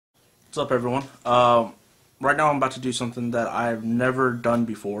What's up, everyone? Right now I'm about to do something that I've never done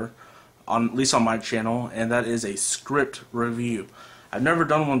before, at least on my channel, and that is a script review. I've never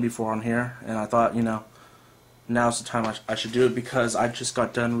done one before on here, and I thought, now's the time I should do it because I just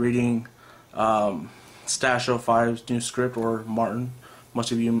got done reading Stache05's new script, or Martin.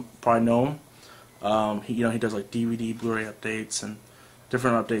 Most of you probably know him. He does like DVD, Blu-ray updates, and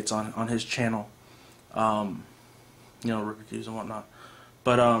different updates on his channel. Reviews and whatnot.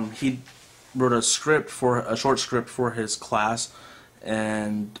 But he wrote a short script for his class,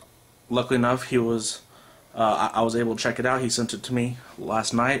 and luckily enough, I was able to check it out. He sent it to me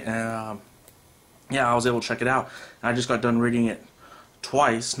last night, and I was able to check it out. And I just got done reading it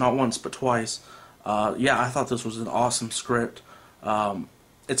twice, not once but twice. I thought this was an awesome script.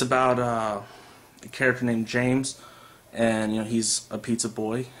 It's about a character named James, and he's a pizza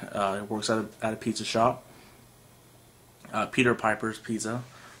boy. He works at a pizza shop. Peter Piper's Pizza.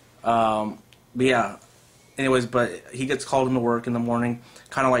 But he gets called into work in the morning,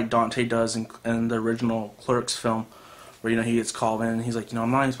 kind of like Dante does in the original Clerks film, where he gets called in and he's like, I'm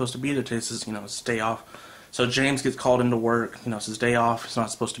not even supposed to be there today. It's his day off. So James gets called into work. It's his day off. He's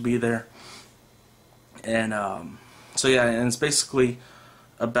not supposed to be there. And and it's basically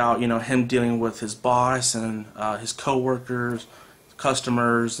about him dealing with his boss and his coworkers,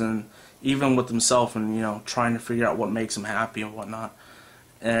 customers, and even with himself, and trying to figure out what makes him happy and whatnot.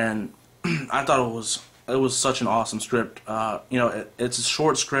 And I thought it was such an awesome script. It's a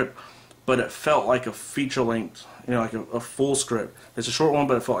short script, but it felt like a feature length, like a full script. It's a short one,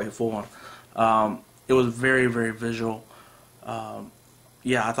 but it felt like a full one. It was very, very visual. I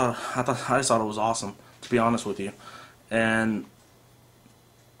just thought it was awesome, to be honest with you. And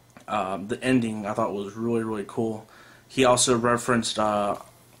the ending I thought was really, really cool. He also referenced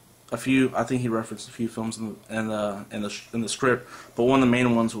I think he referenced a few films in the script, but one of the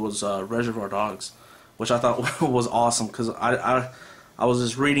main ones was Reservoir Dogs, which I thought was awesome because I was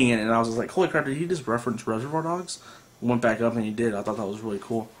just reading it and I was just like, holy crap, did he just reference Reservoir Dogs? Went back up and he did. I thought that was really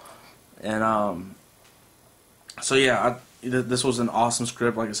cool. And this was an awesome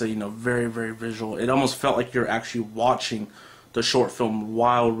script. Like I said, very, very visual. It almost felt like you're actually watching the short film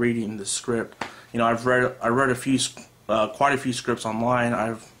while reading the script. I read quite a few scripts online.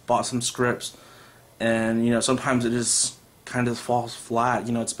 I've bought some scripts, and sometimes it just kind of falls flat.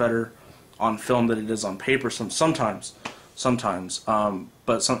 It's better on film than it is on paper. Sometimes,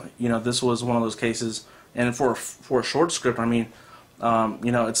 but this was one of those cases. And for a short script, it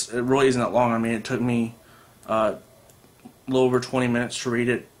really isn't that long. It took me a little over 20 minutes to read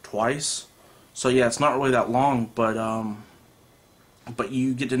it twice. So yeah, it's not really that long, but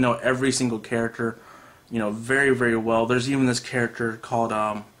you get to know every single character, very, very well. There's even this character called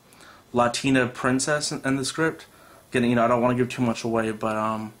Latina Princess in the script. Again, I don't want to give too much away,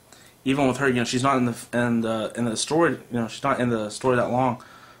 but even with her, she's not in the story. She's not in the story that long,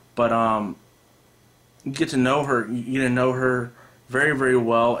 but you get to know her. You get to know her very, very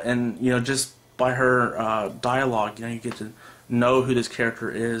well, and just by her dialogue, you get to know who this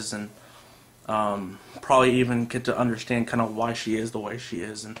character is, and probably even get to understand kind of why she is the way she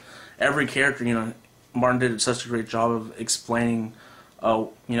is. And every character, Martin did such a great job of explaining.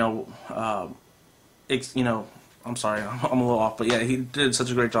 I'm sorry, I'm a little off, but yeah, he did such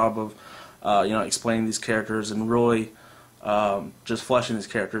a great job of, explaining these characters and really just fleshing these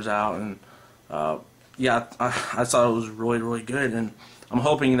characters out. And I thought it was really, really good. And I'm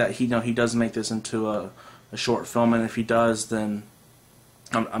hoping that he does make this into a short film. And if he does, then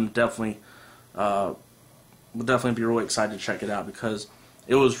I'm definitely will definitely be really excited to check it out because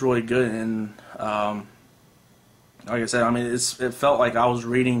it was really good. And like I said, it felt like I was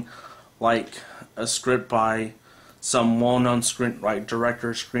reading like a script by some well-known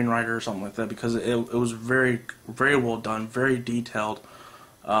director, screenwriter, or something like that, because it was very, very well done, very detailed.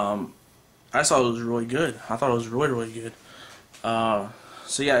 I thought it was really good. I thought it was really, really good.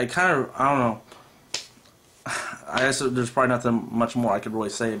 It kind of, I don't know. I guess there's probably nothing much more I could really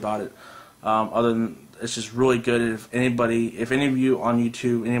say about it, other than it's just really good. If any of you on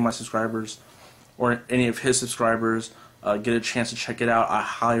YouTube, any of my subscribers, or any of his subscribers get a chance to check it out, I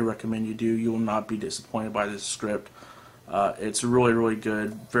highly recommend you do. You will not be disappointed by this script. It's really, really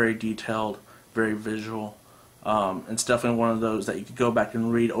good, very detailed, very visual. It's definitely one of those that you could go back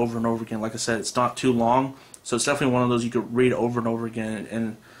and read over and over again. Like I said, it's not too long, so it's definitely one of those you could read over and over again,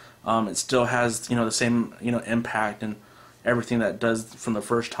 and it still has the same impact and everything that it does from the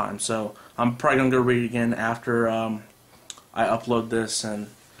first time. So I'm probably gonna go read it again after I upload this. And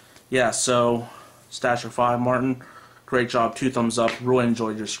yeah, so Stache05, Martin, great job, 2 thumbs up. Really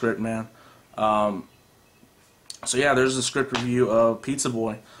enjoyed your script, man. So yeah, there's a script review of Pizza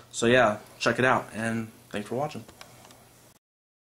Boy. So yeah, check it out, and thanks for watching.